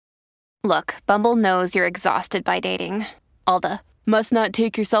Look, Bumble knows you're exhausted by dating. All the must not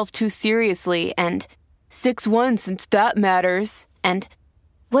take yourself too seriously and 6'1" since that matters. And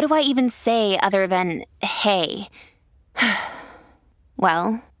what do I even say other than hey?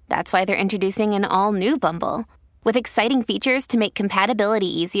 Well, that's why they're introducing an all-new Bumble with exciting features to make compatibility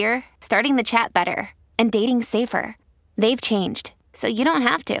easier, starting the chat better, and dating safer. They've changed, so you don't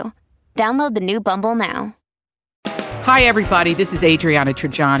have to. Download the new Bumble now. Hi, everybody. This is Adriana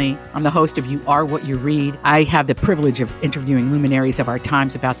Trajani. I'm the host of You Are What You Read. I have the privilege of interviewing luminaries of our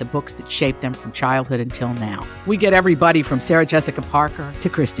times about the books that shaped them from childhood until now. We get everybody from Sarah Jessica Parker to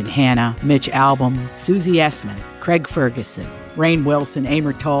Kristen Hanna, Mitch Albom, Susie Essman, Craig Ferguson, Rainn Wilson,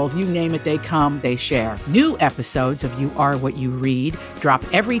 Amor Tolls, you name it, they come, they share. New episodes of You Are What You Read drop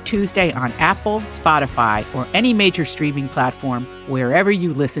every Tuesday on Apple, Spotify, or any major streaming platform wherever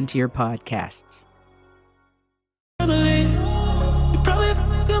you listen to your podcasts.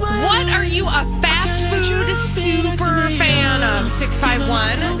 What are you a fast food super fan of?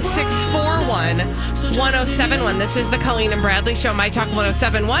 651-641-1071. This is the Colleen and Bradley Show, My Talk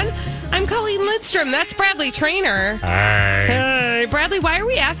 1071. I'm Colleen Lidstrom. That's Bradley Trainer. Hi. Bradley, why are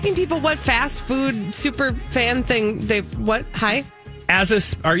we asking people what fast food super fan thing Hi?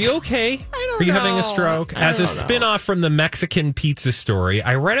 Are you okay? I don't Are you know. having a stroke? As a spin-off from the Mexican pizza story,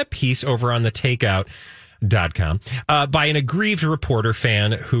 I read a piece over on the takeout.com by an aggrieved reporter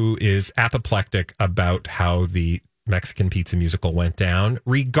fan who is apoplectic about how the Mexican pizza musical went down.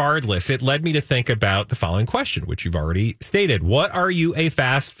 Regardless, it led me to think about the following question, which you've already stated. What are you a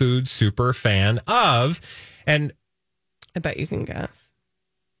fast food super fan of? And I bet you can guess.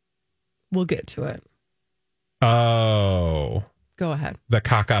 We'll get to it. Oh. Go ahead. The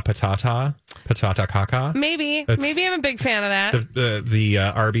caca patata caca. Maybe I'm a big fan of that. The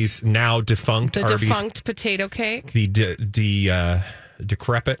Arby's now defunct. The Arby's, defunct potato cake. The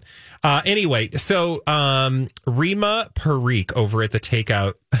decrepit. Anyway, so Rima Parikh over at the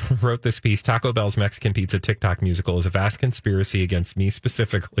Takeout wrote this piece. Taco Bell's Mexican Pizza TikTok musical is a vast conspiracy against me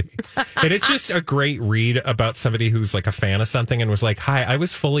specifically. And it's just a great read about somebody who's like a fan of something and was like, hi, I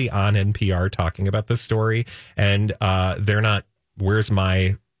was fully on NPR talking about this story and they're not. Where's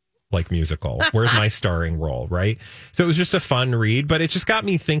my musical? Where's my starring role? Right. So it was just a fun read, but it just got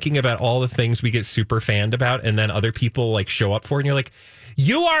me thinking about all the things we get super fanned about. And then other people show up for it. And you're like,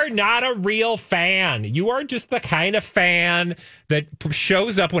 you are not a real fan. You are just the kind of fan that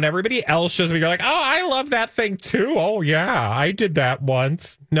shows up when everybody else shows up. You're like, oh, I love that thing too. Oh yeah, I did that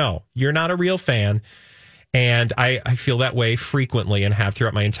once. No, you're not a real fan. And I feel that way frequently and have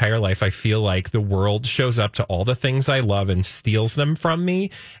throughout my entire life. I feel like the world shows up to all the things I love and steals them from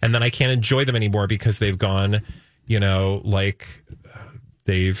me. And then I can't enjoy them anymore because they've gone,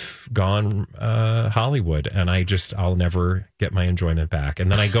 they've gone Hollywood. And I'll never get my enjoyment back.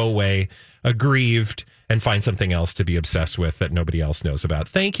 And then I go away aggrieved and find something else to be obsessed with that nobody else knows about.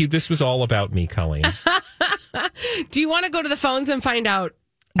 Thank you. This was all about me, Colleen. Do you want to go to the phones and find out?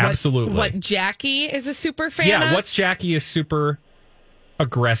 Absolutely. What Jackie is a super fan of? What's Jackie a super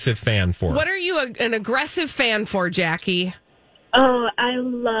aggressive fan for? What are you an aggressive fan for, Jackie? Oh, I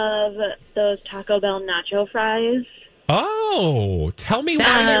love those Taco Bell nacho fries. Oh, tell me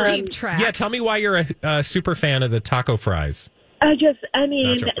That's why. a deep track. Yeah, tell me why you're a super fan of the taco fries. They're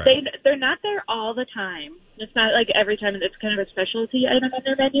not there all the time. It's not like every time. It's kind of a specialty item on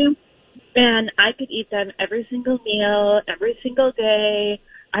their menu. And I could eat them every single meal, every single day.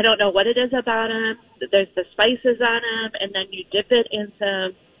 I don't know what it is about them. There's the spices on them, and then you dip it in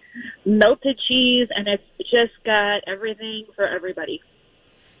some melted cheese, and it's just got everything for everybody.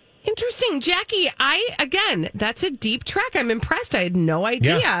 Interesting. Jackie, that's a deep track. I'm impressed. I had no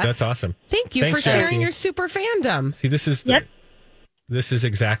idea. Yeah, that's awesome. Thanks, for sharing Jackie. your super fandom. See, this is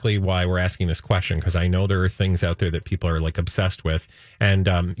exactly why we're asking this question, because I know there are things out there that people are obsessed with. And,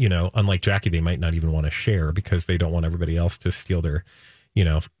 unlike Jackie, they might not even want to share because they don't want everybody else to steal their, they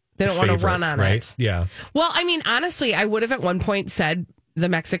don't want to run on it. Yeah. Well, I mean, honestly, I would have at one point said the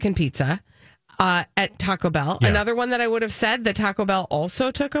Mexican pizza at Taco Bell. Yeah. Another one that I would have said that Taco Bell also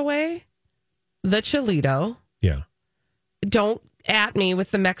took away, the Chilito. Yeah. Don't at me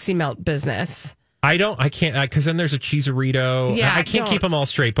with the Mexi Melt business. I can't, because then there's a Cheeserito. Yeah, I can't keep them all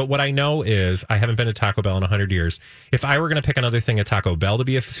straight. But what I know is I haven't been to Taco Bell in 100 years. If I were going to pick another thing at Taco Bell to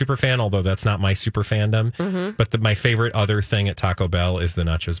be a super fan, although that's not my super fandom, but my favorite other thing at Taco Bell is the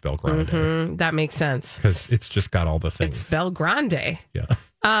Nachos Bel Grande. That makes sense. Because it's just got all the things. It's Bel Grande.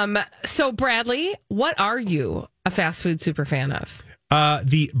 Yeah. So, Bradley, what are you a fast food super fan of?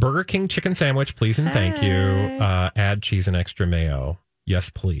 The Burger King chicken sandwich, please and thank you. Add cheese and extra mayo.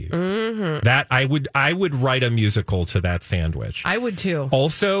 Yes, please. That I would write a musical to that sandwich. I would too.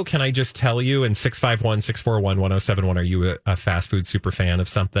 Also, can I just tell you, in 651-641-1071, are you a fast food super fan of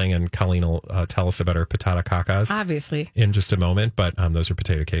something? And Colleen will tell us about her patata cacas. Obviously. In just a moment, but those are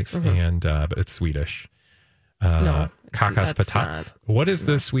potato cakes, and but it's Swedish. No, Kakas that's patats. What is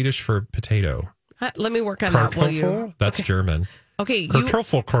the Swedish for potato? Let me work on that. Will you? That's German. Okay, you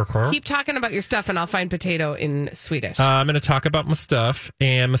keep talking about your stuff, and I'll find potato in Swedish. I'm going to talk about my stuff,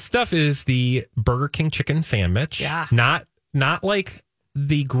 and my stuff is the Burger King chicken sandwich. Yeah, not like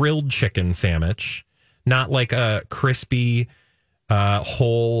the grilled chicken sandwich, not like a crispy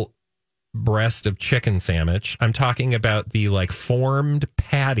whole breast of chicken sandwich. I'm talking about the like formed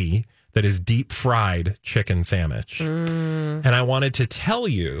patty that is deep fried chicken sandwich. And I wanted to tell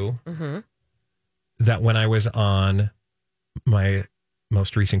you that when I was on my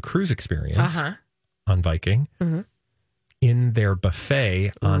most recent cruise experience on Viking, in their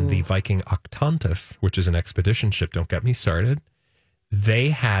buffet on the Viking Octantis, which is an expedition ship, don't get me started, they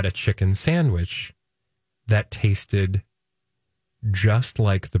had a chicken sandwich that tasted just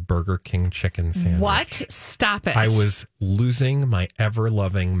like the Burger King chicken sandwich. What? Stop it. I was losing my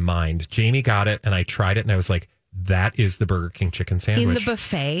ever-loving mind. Jamie got it, and I tried it, and I was like, that is the Burger King chicken sandwich. In the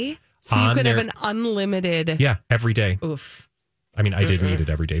buffet? So you could have an unlimited... Yeah, every day. Oof. I mean, I didn't eat it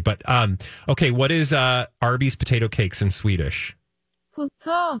every day. But, okay, what is Arby's potato cakes in Swedish?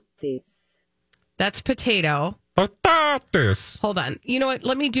 Potatis. That's potato. Potatis. Hold on. You know what?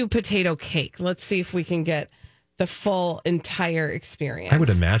 Let me do potato cake. Let's see if we can get the full entire experience. I would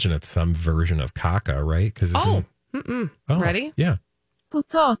imagine it's some version of caca, right? Because Ready? Yeah.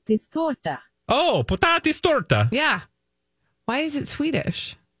 Potatistårta. Oh, potatistårta. Yeah. Why is it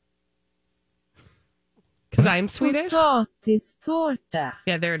Swedish? Because I'm Swedish? Potatistårta.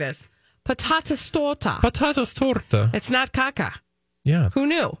 Yeah, there it is. Potatistårta. Potatistårta. It's not caca. Yeah. Who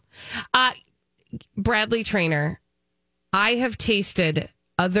knew? Bradley Trainer, I have tasted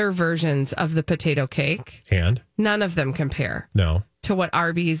other versions of the potato cake. And? None of them compare. No. To what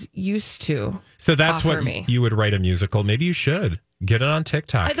Arby's used to. So that's offer what me. You would write a musical. Maybe you should. Get it on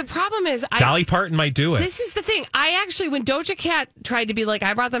TikTok. The problem is... Dolly Parton might do it. This is the thing. I actually, when Doja Cat tried to be like,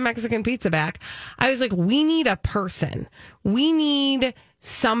 I brought the Mexican pizza back, I was like, we need a person. We need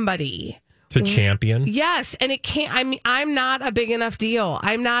somebody. To champion? Yes. And it can't... I mean, I'm not a big enough deal.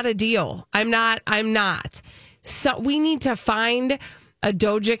 I'm not a deal. I'm not. So we need to find a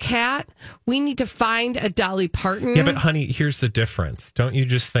Doja Cat. We need to find a Dolly Parton. Yeah, but honey, here's the difference. Don't you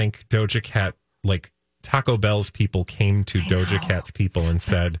just think Doja Cat, like Taco Bell's people came to Doja Cat's people and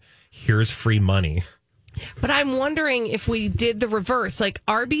said, here's free money. But I'm wondering if we did the reverse. Like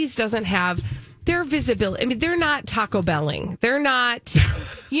Arby's doesn't have their visibility. I mean, they're not Taco Belling. They're not,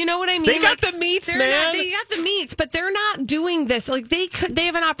 you know what I mean? They got the meats, man. They got the meats, but they're not doing this. Like they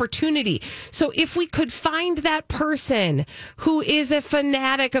have an opportunity. So if we could find that person who is a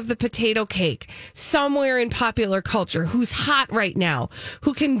fanatic of the potato cake somewhere in popular culture, who's hot right now,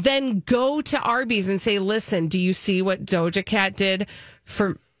 who can then go to Arby's and say, listen, do you see what Doja Cat did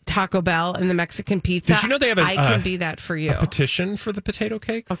for Taco Bell and the Mexican pizza? Did you know they have I can be that for you. A petition for the potato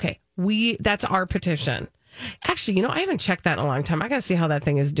cakes? Okay. That's our petition. Actually, you know, I haven't checked that in a long time. I got to see how that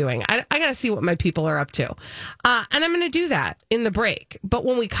thing is doing. I got to see what my people are up to. And I'm going to do that in the break. But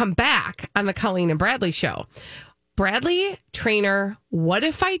when we come back on the Colleen and Bradley show, Bradley Trainer, what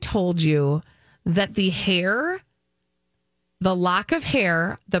if I told you that the lock of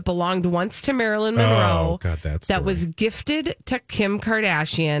hair that belonged once to Marilyn Monroe, that was gifted to Kim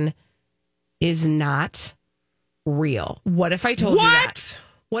Kardashian, is not real? What if I told you that?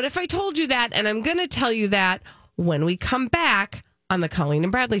 What if I told you that? And I'm going to tell you that when we come back on the Colleen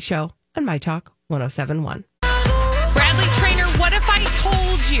and Bradley show on My Talk 107.1. Bradley Trainer, what if I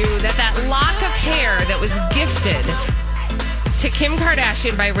told you that lock of hair that was gifted to Kim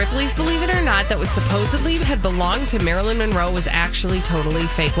Kardashian by Ripley's Believe It or Not, that was supposedly had belonged to Marilyn Monroe, was actually totally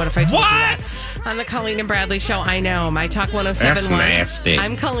fake? What if I told you that? On the Colleen and Bradley show, I know. My Talk 107.1. That's nasty.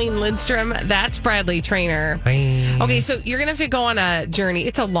 I'm Colleen Lindstrom. That's Bradley Trainer. Hi. Okay, so you're going to have to go on a journey.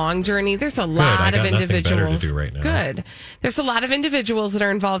 It's a long journey. There's a lot of individuals. To do right now. Good. There's a lot of individuals that are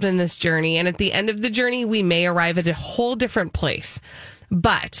involved in this journey. And at the end of the journey, we may arrive at a whole different place.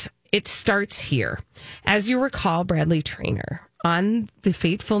 But it starts here. As you recall, Bradley Trainer, on the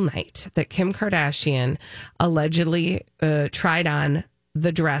fateful night that Kim Kardashian allegedly tried on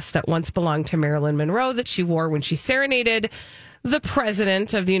the dress that once belonged to Marilyn Monroe that she wore when she serenaded the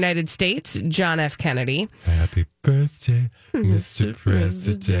President of the United States, John F. Kennedy. Happy birthday, Mr.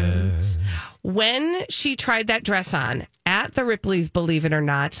 President. When she tried that dress on at the Ripley's Believe It or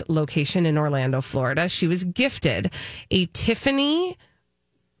Not location in Orlando, Florida, she was gifted a Tiffany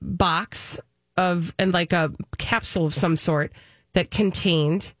box and like a capsule of some sort that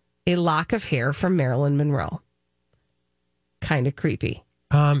contained a lock of hair from Marilyn Monroe. Kind of creepy.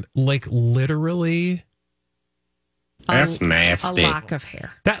 Like literally. That's nasty. A lock of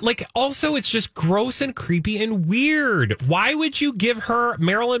hair. That also it's just gross and creepy and weird. Why would you give her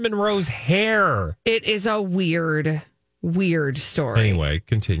Marilyn Monroe's hair? It is a weird story. Anyway,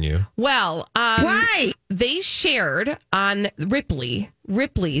 continue. Well, why? They shared on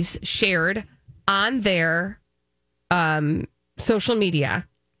Ripley's shared on their social media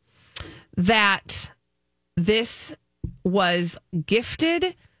that this was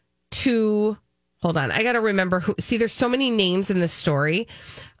gifted to, hold on, I got to remember who. See, there's so many names in this story.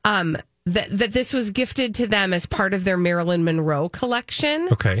 That this was gifted to them as part of their Marilyn Monroe collection.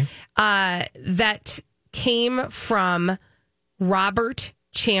 Okay. That came from Robert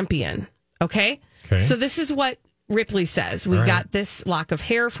Champion. Okay. So this is what Ripley says. We got this lock of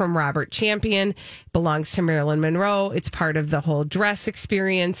hair from Robert Champion. Belongs to Marilyn Monroe. It's part of the whole dress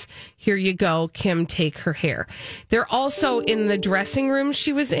experience. Here you go, Kim, take her hair. They're also in the dressing room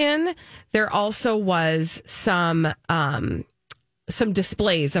she was in. There also was some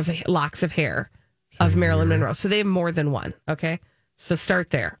displays of locks of hair of Marilyn Monroe. So they have more than one. Okay. So start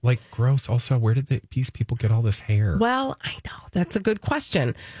there. Like, gross. Also, where did these people get all this hair? Well, I know. That's a good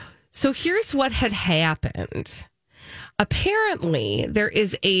question. So here's what had happened. Apparently, there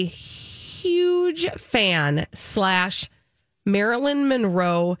is a huge fan / Marilyn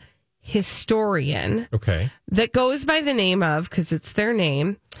Monroe historian. Okay. That goes by the name of, because it's their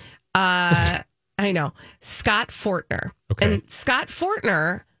name, I know, Scott Fortner. Okay. And Scott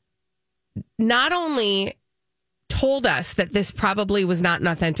Fortner not only told us that this probably was not an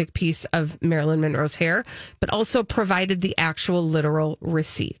authentic piece of Marilyn Monroe's hair, but also provided the actual literal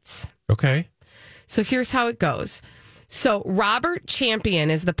receipts. Okay. So here's how it goes. So Robert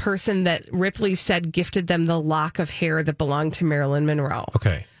Champion is the person that Ripley said gifted them the lock of hair that belonged to Marilyn Monroe.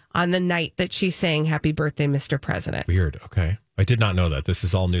 Okay. On the night that she sang Happy Birthday, Mr. President. Weird. Okay. I did not know that. This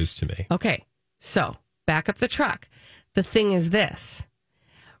is all news to me. Okay. So back up the truck. The thing is this.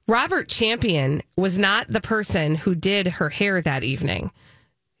 Robert Champion was not the person who did her hair that evening.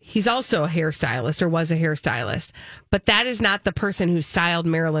 He's also a hairstylist, or was a hairstylist, but that is not the person who styled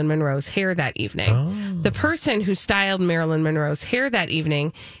Marilyn Monroe's hair that evening. Oh. The person who styled Marilyn Monroe's hair that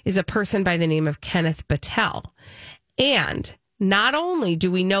evening is a person by the name of Kenneth Battelle. And not only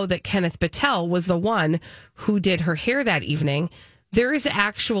do we know that Kenneth Battelle was the one who did her hair that evening, there is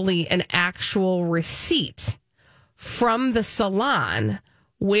actually an actual receipt from the salon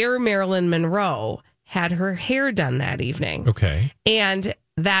where Marilyn Monroe had her hair done that evening. Okay. And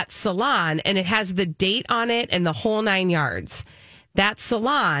that salon, and it has the date on it and the whole 9 yards. That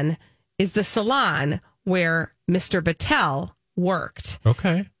salon is the salon where Mr. Battelle worked.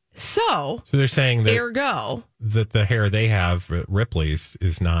 Okay. So they're saying that ergo that the hair they have at Ripley's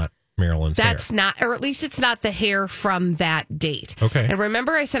is not Marilyn's that's hair. not, or at least it's not the hair from that date. Okay. And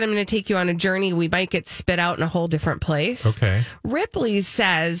remember I said I'm going to take you on a journey. We might get spit out in a whole different place. Okay. Ripley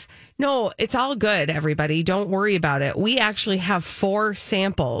says, no, it's all good, everybody. Don't worry about it. We actually have 4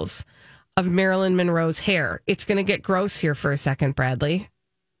 samples of Marilyn Monroe's hair. It's going to get gross here for a second, Bradley.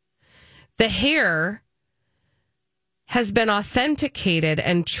 The hair has been authenticated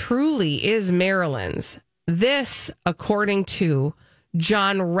and truly is Marilyn's. This, according to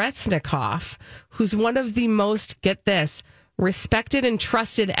John Retznikov, who's one of the most, get this, respected and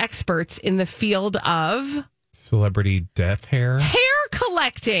trusted experts in the field of celebrity death hair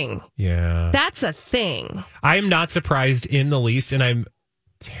collecting. Yeah. That's a thing. I'm not surprised in the least, and I'm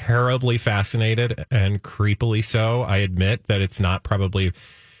terribly fascinated and creepily so. I admit that it's not probably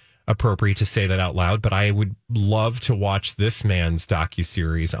appropriate to say that out loud, but I would love to watch this man's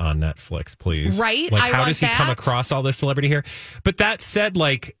docuseries on Netflix, please. Right? Like, how does he come across all this celebrity hair? But that said,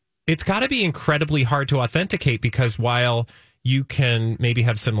 like, it's got to be incredibly hard to authenticate, because while you can maybe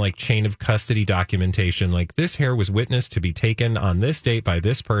have some like chain of custody documentation, like this hair was witnessed to be taken on this date by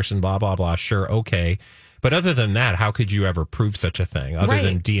this person, blah, blah, blah. Sure. Okay. But other than that, how could you ever prove such a thing other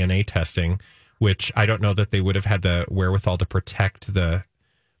than DNA testing, which I don't know that they would have had the wherewithal to protect the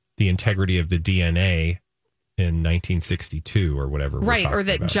integrity of the DNA in 1962 or whatever. Right. Or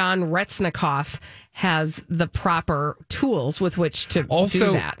that John Retznikov has the proper tools with which to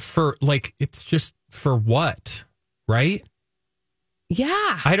do that. For like, it's just for what? Right.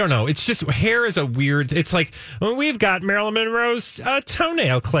 Yeah. I don't know. It's just hair is a weird, it's like, well, we've got Marilyn Monroe's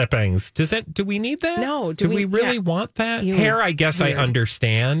toenail clippings. Do we need that? No. Do we really want that? Hair, I guess weird. I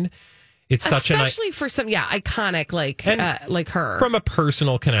understand. It's especially for some iconic like her. From a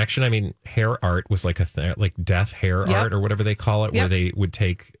personal connection, I mean, hair art was like a thing, like death hair art or whatever they call it, where they would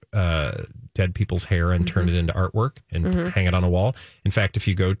take dead people's hair and turn it into artwork and hang it on a wall. In fact, if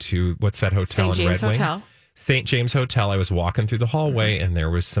you go to what's that hotel in Red Wing? St. James Hotel. I was walking through the hallway and there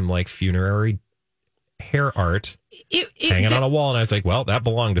was some like funerary hair art hanging on a wall, and I was like, well, that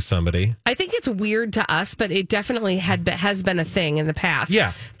belonged to somebody. I think it's weird to us, but it definitely has been a thing in the past.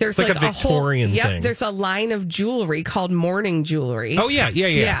 Yeah, there's like a Victorian thing. There's a line of jewelry called mourning jewelry. Oh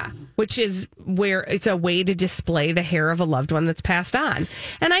yeah, which is where it's a way to display the hair of a loved one that's passed on.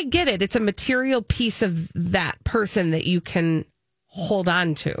 And I get it; it's a material piece of that person that you can hold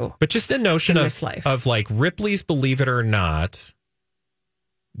on to. But just the notion of like Ripley's Believe It or Not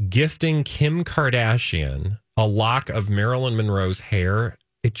gifting Kim Kardashian a lock of Marilyn Monroe's hair,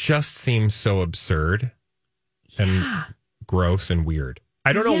 it just seems so absurd and gross and weird.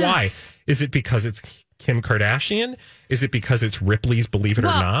 I don't know why. Is it because it's Kim Kardashian? Is it because it's Ripley's Believe It or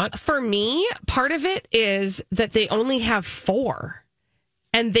Not? For me, part of it is that they only have 4,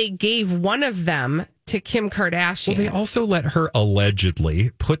 and they gave one of them to Kim Kardashian. Well, they also let her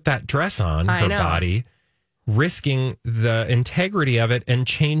allegedly put that dress on her body, risking the integrity of it and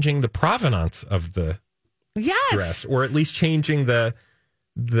changing the provenance of the dress, or at least changing the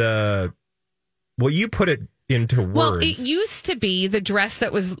you put it into words. Well, it used to be the dress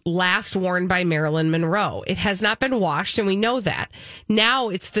that was last worn by Marilyn Monroe. It has not been washed, and we know that. Now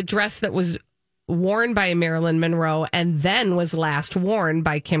it's the dress that was worn by Marilyn Monroe and then was last worn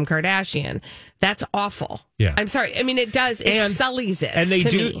by Kim Kardashian. That's awful. Yeah. I'm sorry. I mean, it sullies it. And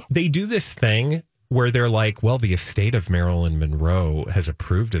they do this thing where they're like, well, the estate of Marilyn Monroe has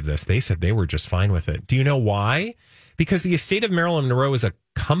approved of this. They said they were just fine with it. Do you know why? Because the estate of Marilyn Monroe is a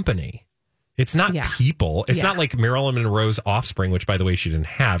company. It's not people. It's not like Marilyn Monroe's offspring, which, by the way, she didn't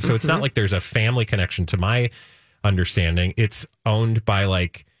have. So it's not like there's a family connection, to my understanding. It's owned by,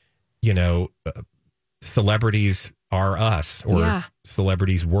 like, celebrities are us, or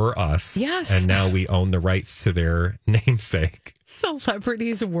celebrities were us. Yes. And now we own the rights to their namesake.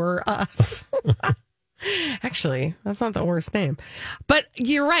 Celebrities were us. Actually, that's not the worst name. But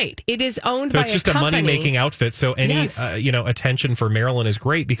you're right. It is owned by a company. It's just a money-making outfit. So any attention for Marilyn is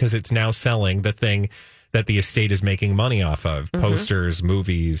great because it's now selling the thing that the estate is making money off of. Posters,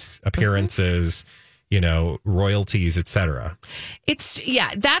 movies, appearances, royalties, etc.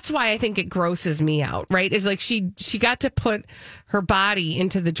 That's why I think it grosses me out, right? Is like she got to put her body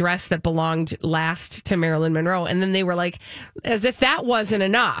into the dress that belonged last to Marilyn Monroe, and then they were like, as if that wasn't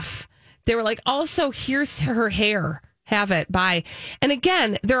enough, they were like, also, here's her hair. Have it. Bye. And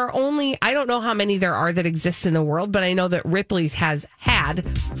again, there are only, I don't know how many there are that exist in the world, but I know that Ripley's has had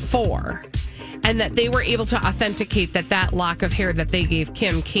 4. And that they were able to authenticate that lock of hair that they gave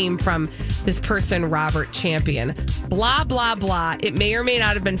Kim came from this person, Robert Champion. Blah, blah, blah. It may or may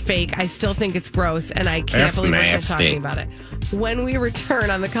not have been fake. I still think it's gross, and I can't believe we're still talking about it. When we return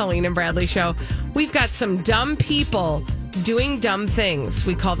on the Colleen and Bradley Show, we've got some dumb people doing dumb things.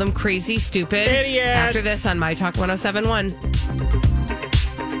 We call them crazy, stupid. Idiots. After this on My Talk 107.1.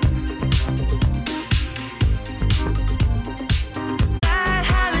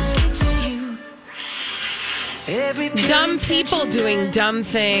 Dumb people doing dumb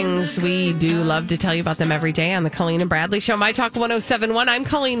things. We do love to tell you about them every day on the Colleen and Bradley Show. My Talk 107.1. I'm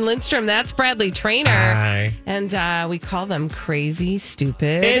Colleen Lindstrom. That's Bradley Trainer. Hi. And we call them crazy,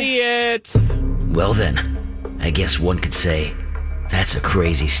 stupid idiots. Well then, I guess one could say that's a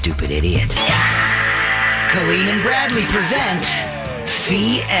crazy, stupid idiot. Colleen and Bradley present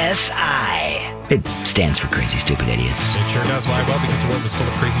CSI. It stands for Crazy Stupid Idiots. It sure does. Why? Well, because the world is full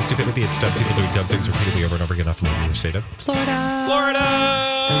of crazy, stupid idiots. Dumb people doing dumb things repeatedly over and over again, often in the state of Florida.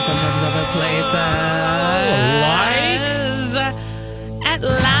 And sometimes other places.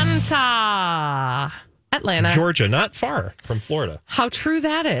 Like Atlanta. Georgia, not far from Florida. How true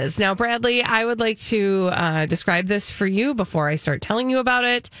that is. Now, Bradley, I would like to describe this for you before I start telling you about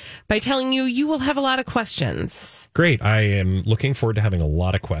it by telling you will have a lot of questions. Great. I am looking forward to having a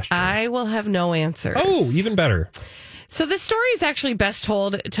lot of questions. I will have no answers. Oh, even better. So this story is actually best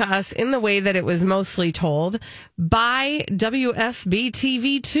told to us in the way that it was mostly told by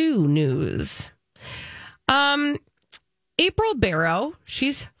WSB-TV2 News. April Barrow,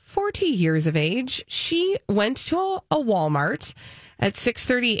 she's 40 years of age. She went to a Walmart at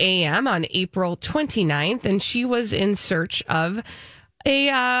 6:30 a.m. on April 29th, and she was in search of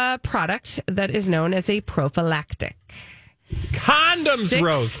a product that is known as a prophylactic. Condoms,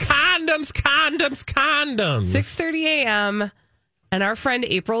 Rose. Condoms. 6:30 a.m., and our friend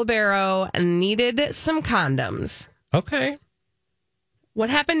April Barrow needed some condoms. Okay. what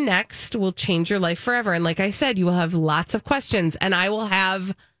happened next will change your life forever. And like I said, you will have lots of questions, and I will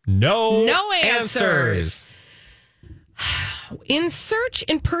have no answers. In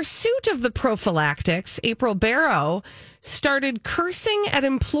pursuit of the prophylactics, April Barrow started cursing at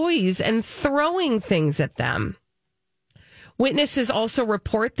employees and throwing things at them. Witnesses also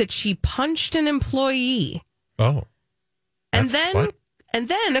report that she punched an employee. Oh. And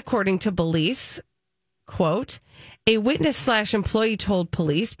then, according to police, quote, a witness/employee told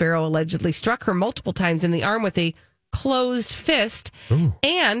police Barrow allegedly struck her multiple times in the arm with a closed fist. Ooh.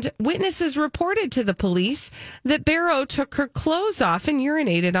 And witnesses reported to the police that Barrow took her clothes off and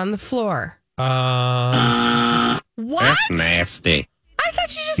urinated on the floor. What? That's nasty. I thought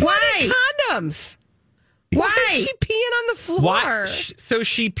she just wanted condoms. Why is she peeing on the floor? What? So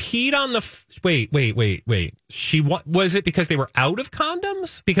she peed on the... Wait. Was it because they were out of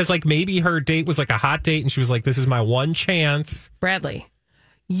condoms? Because like maybe her date was like a hot date and she was like, this is my one chance. Bradley,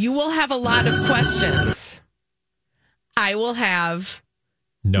 you will have a lot of questions. I will have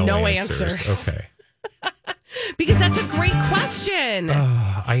no answers. Okay. Because that's a great question.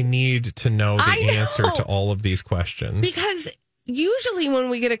 I need to know the answer to all of these questions. Because usually when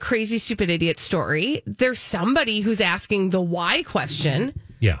we get a crazy, stupid idiot story, there's somebody who's asking the why question.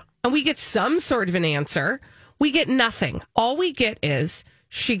 Yeah. And we get some sort of an answer. We get nothing. All we get is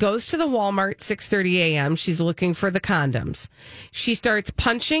she goes to the Walmart 6:30 a.m. She's looking for the condoms. She starts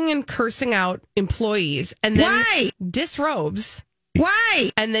punching and cursing out employees and then disrobes.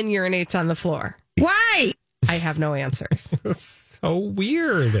 Why? And then urinates on the floor. Why? I have no answers. So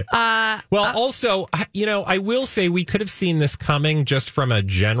weird. Also, I will say we could have seen this coming just from a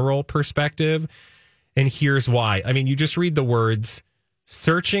general perspective. And here's why. I mean, you just read the words,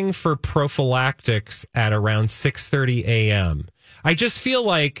 searching for prophylactics at around 6:30 a.m. I just feel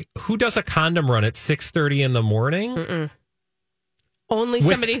like, who does a condom run at 6:30 in the morning? Mm-mm. Only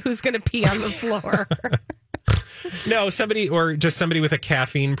somebody who's going to pee on the floor. No, somebody with a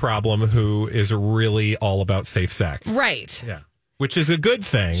caffeine problem who is really all about safe sex. Right. Yeah. Which is a good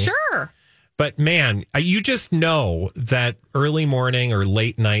thing. Sure. But man, you just know that early morning or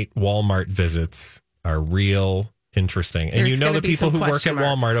late night Walmart visits are real interesting. And There's the people who work at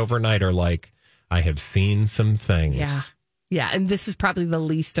Walmart overnight are like, I have seen some things. Yeah. Yeah, and this is probably the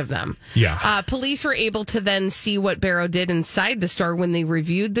least of them. Yeah. Police were able to then see what Barrow did inside the store when they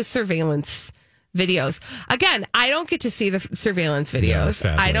reviewed the surveillance videos. Again, I don't get to see the surveillance videos.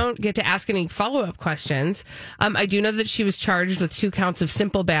 No, I don't get to ask any follow-up questions. I do know that she was charged with 2 counts of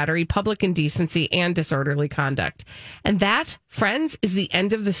simple battery, public indecency, and disorderly conduct. And that, friends, is the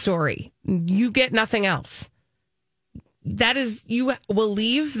end of the story. You get nothing else. That is, you will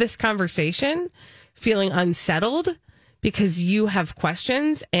leave this conversation feeling unsettled because you have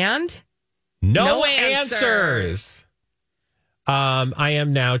questions and no answers. I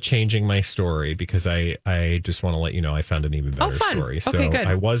am now changing my story because I just want to let you know I found an even better story. So okay, good.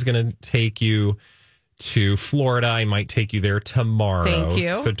 I was going to take you to Florida. I might take you there tomorrow. Thank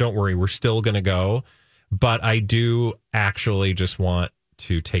you. So don't worry, we're still going to go. But I do actually just want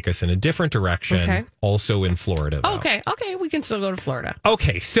to take us in a different direction, also in Florida. Though. Okay, we can still go to Florida.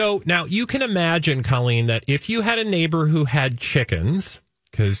 Okay, so now you can imagine, Colleen, that if you had a neighbor who had chickens,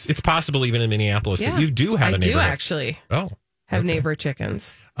 because it's possible even in Minneapolis that you do have a neighbor. I do actually. Have neighbor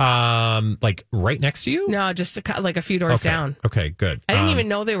chickens. Like right next to you? No, just a few doors down. Okay, good. I didn't even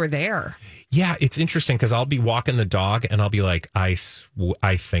know they were there. Yeah, it's interesting because I'll be walking the dog and I'll be like, I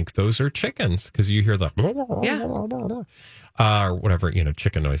think those are chickens because you hear the or whatever,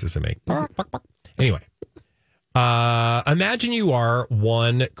 chicken noises they make. Anyway, imagine you are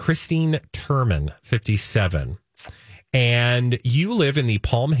one Christine Turman, 57, and you live in the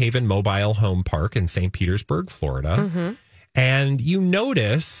Palm Haven Mobile Home Park in St. Petersburg, Florida. Mm-hmm. And you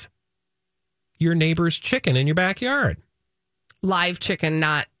notice your neighbor's chicken in your backyard. Live chicken,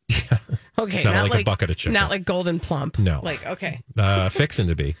 not... Okay, not like a bucket of chicken. Not like Golden Plump. No. Okay. Fixing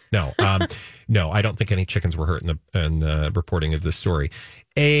to be. No. No, I don't think any chickens were hurt in the reporting of this story.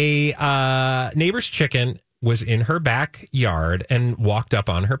 A neighbor's chicken was in her backyard and walked up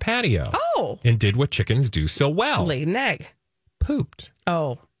on her patio. Oh. And did what chickens do so well. Laid an egg. Pooped.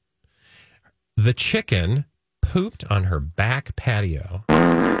 Oh. The chicken pooped on her back patio.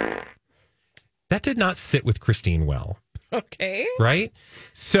 That did not sit with Christine well. Okay. Right?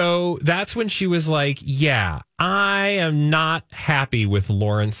 So that's when she was like, yeah, I am not happy with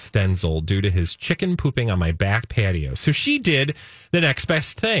Lawrence Stenzel due to his chicken pooping on my back patio. So she did the next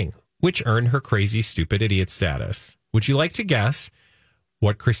best thing, which earned her crazy, stupid idiot status. Would you like to guess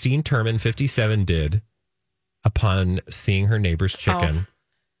what Christine Turman, 57, did upon seeing her neighbor's chicken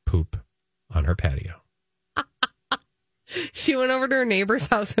poop on her patio? She went over to her neighbor's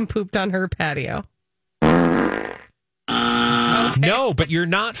house and pooped on her patio. No, but you're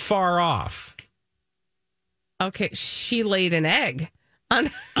not far off. Okay, she laid an egg on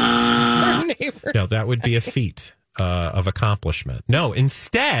her neighbor. No, that would be a feat of accomplishment. No,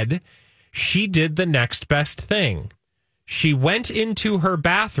 instead, she did the next best thing. She went into her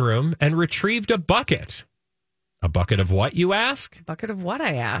bathroom and retrieved a bucket. A bucket of what, you ask? Bucket of what,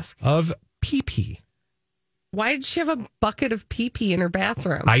 I ask? Of pee-pee. Why did she have a bucket of pee-pee in her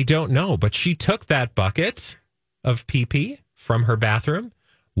bathroom? I don't know, but she took that bucket of pee-pee from her bathroom,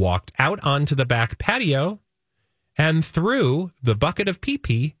 walked out onto the back patio, and threw the bucket of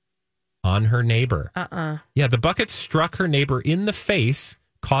pee-pee on her neighbor. Yeah, the bucket struck her neighbor in the face,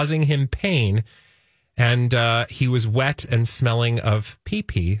 causing him pain, and he was wet and smelling of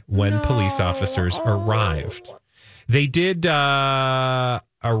pee-pee when police officers arrived. They did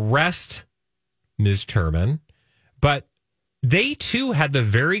arrest Ms. Turman, but they too had the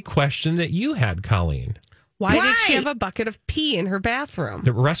very question that you had, Colleen. Why did she have a bucket of pee in her bathroom?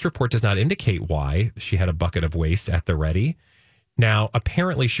 The arrest report does not indicate why she had a bucket of waste at the ready. Now,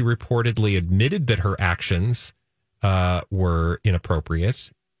 apparently, she reportedly admitted that her actions were inappropriate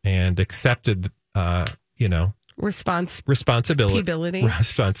and accepted,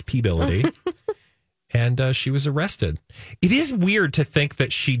 responsibility. And she was arrested. It is weird to think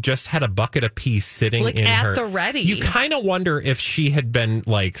that she just had a bucket of pee sitting in her... at the ready. You kind of wonder if she had been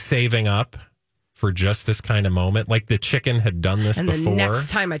saving up for just this kind of moment, like the chicken had done this before. And the next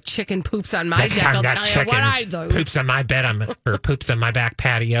time a chicken poops on my deck, I'll tell you what I do. Poops on my bed, or poops on my back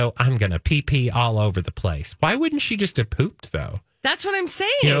patio, I'm going to pee all over the place. Why wouldn't she just have pooped, though? That's what I'm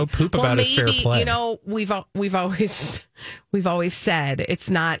saying. Poop about is fair play. We've always said it's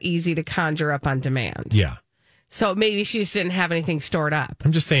not easy to conjure up on demand. Yeah. So maybe she just didn't have anything stored up.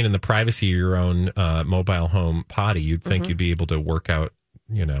 I'm just saying, in the privacy of your own mobile home potty, you'd think you'd be able to work out,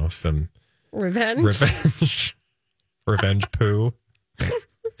 some revenge poo.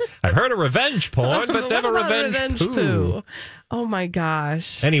 I've heard of revenge porn, but never revenge poo. Oh my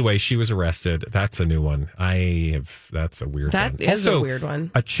gosh. Anyway, she was arrested. That's a new one. That's a weird one. That is a weird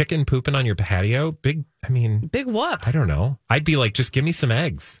one. A chicken pooping on your patio? Big whoop. I don't know. I'd be like, just give me some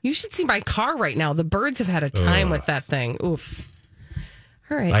eggs. You should see my car right now. The birds have had a time with that thing. Oof.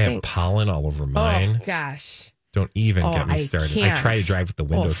 All right. I have pollen all over mine. Oh gosh. Don't even get me started. I try to drive with the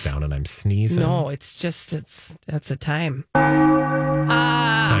windows down and I'm sneezing. No, that's a time.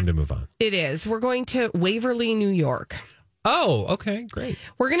 Time to move on. It is. We're going to Waverly, New York. Oh, okay, great.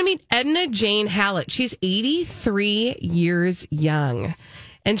 We're going to meet Edna Jane Hallett. She's 83 years young,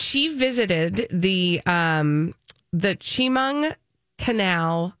 and she visited the Chemung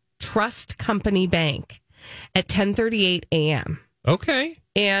Canal Trust Company Bank at 10:38 a.m. Okay.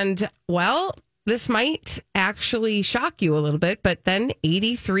 And, this might actually shock you a little bit, but then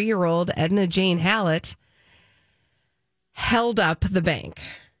 83-year-old Edna Jane Hallett held up the bank.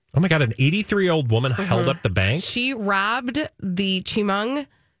 Oh my God, an 83-year-old woman held up the bank? She robbed the Chemung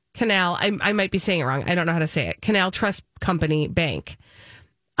Canal. I might be saying it wrong. I don't know how to say it. Canal Trust Company Bank.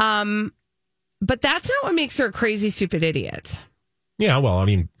 But that's not what makes her a crazy, stupid idiot. Yeah, well,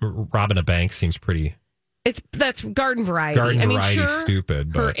 robbing a bank seems pretty... That's garden variety. Sure,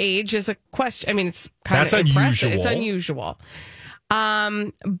 stupid. But her age is a question. It's kind of impressive. It's unusual.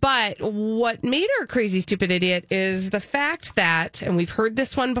 But what made her a crazy, stupid idiot is the fact that, and we've heard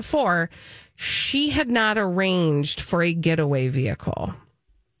this one before, she had not arranged for a getaway vehicle.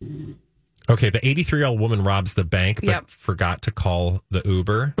 Okay, the 83-year-old woman robs the bank, but forgot to call the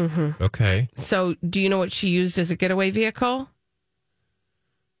Uber. Mm-hmm. Okay. So, do you know what she used as a getaway vehicle?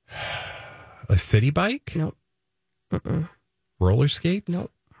 A city bike? Nope. Mm-mm. Roller skates?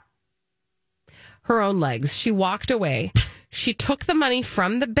 Nope. Her own legs. She walked away. She took the money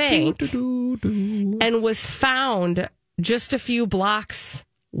from the bank and was found just a few blocks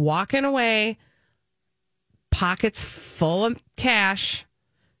walking away, pockets full of cash,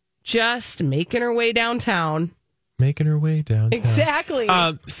 just making her way downtown. Exactly.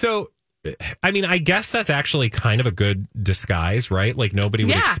 I guess that's actually kind of a good disguise, right? Like, nobody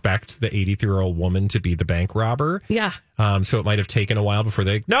would expect the 83-year-old woman to be the bank robber. Yeah. So it might have taken a while before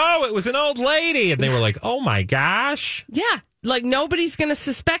no, it was an old lady. And they were like, oh my gosh. Yeah. Like, nobody's going to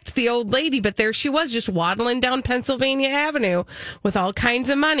suspect the old lady, but there she was, just waddling down Pennsylvania Avenue with all kinds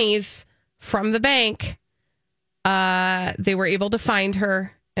of monies from the bank. They were able to find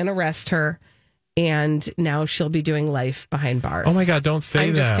her and arrest her. And now she'll be doing life behind bars. Oh my God, don't say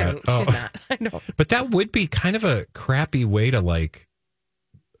I'm that. Just kidding. Oh. She's not. I know. But that would be kind of a crappy way to, enjoy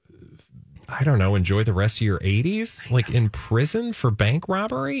the rest of your 80s? Like, in prison for bank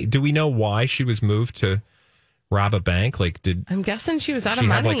robbery? Do we know why she was moved to rob a bank? I'm guessing she was out of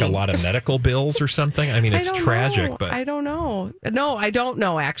money. She had a lot of medical bills or something? I mean, it's tragic, but I don't know. No, I don't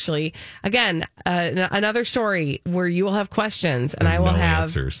know, actually. Again, another story where you will have questions and I will have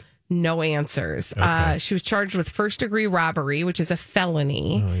answers. No answers. Okay. She was charged with first-degree robbery, which is a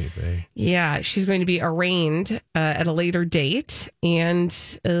felony. Oh, yeah, she's going to be arraigned at a later date, and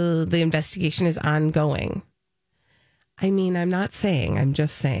the investigation is ongoing. I mean, I'm not saying. I'm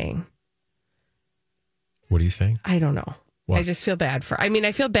just saying. What are you saying? I don't know. What? I just feel bad for her. I mean,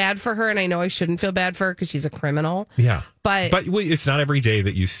 I feel bad for her, and I know I shouldn't feel bad for her because she's a criminal. Yeah. But it's not every day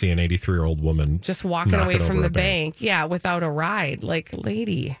that you see an 83-year-old woman just walking away from the bank. Yeah, without a ride.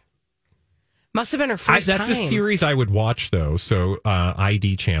 Lady. Must have been her first time. That's a series I would watch, though. So,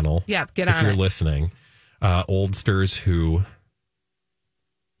 ID channel. Yeah, get on it. If you're listening. Oldsters who...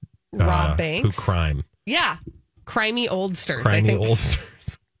 rob banks. Who crime. Yeah. Crimey Oldsters, I think.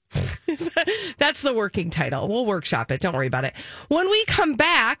 Oldsters. That's the working title. We'll workshop it. Don't worry about it. When we come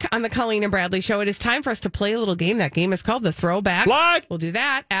back on the Colleen and Bradley Show, it is time for us to play a little game. That game is called The Throwback. Live! We'll do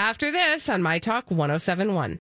that after this on My Talk 1071.